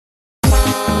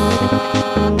Hello,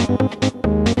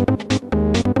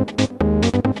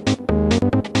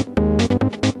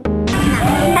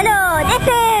 this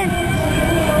is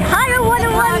Hyrule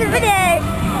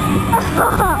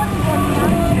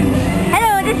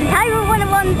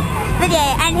 101 video,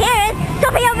 and here is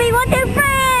Topping of me 1, 2, 3!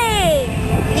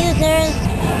 Users!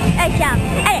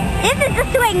 Anyway, this is the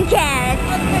swing chairs,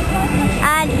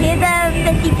 and here's a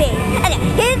 50p.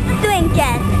 Anyway, here's the swing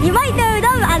chairs. You might know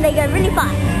them, and they go really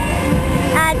fast.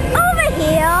 And over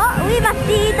here, we must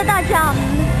see the dodgems.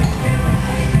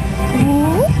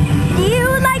 Do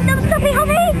you like them, Toppy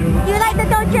Hoppy? Do you like the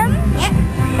dodgems? Yep.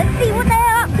 Let's see what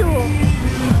they're up to.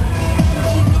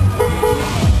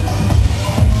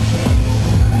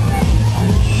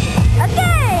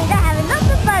 Okay, they're having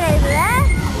lots of fun over there.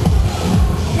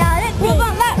 Now let's see. What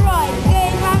about that ride?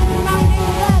 Going round and round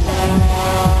and round.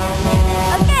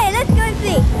 Okay, let's go and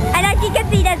see. And as you can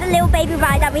see, there's a little baby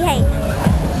ride that we hate.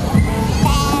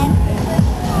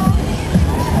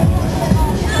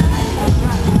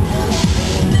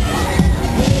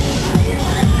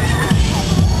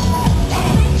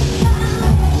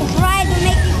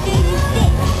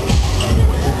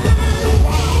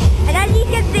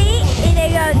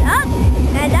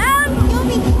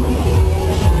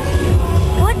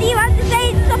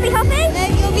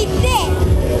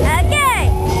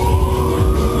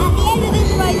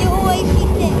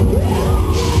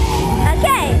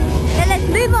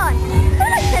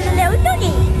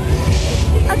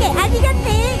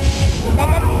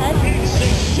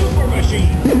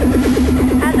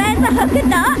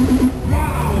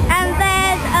 And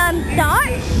there's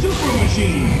Dart. Super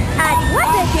Machine. And what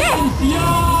is this?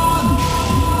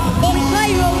 It's my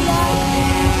roller.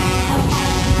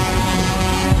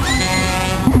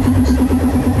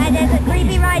 And there's a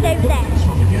creepy ride over there.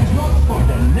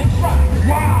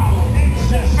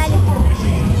 And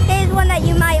here's one that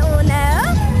you might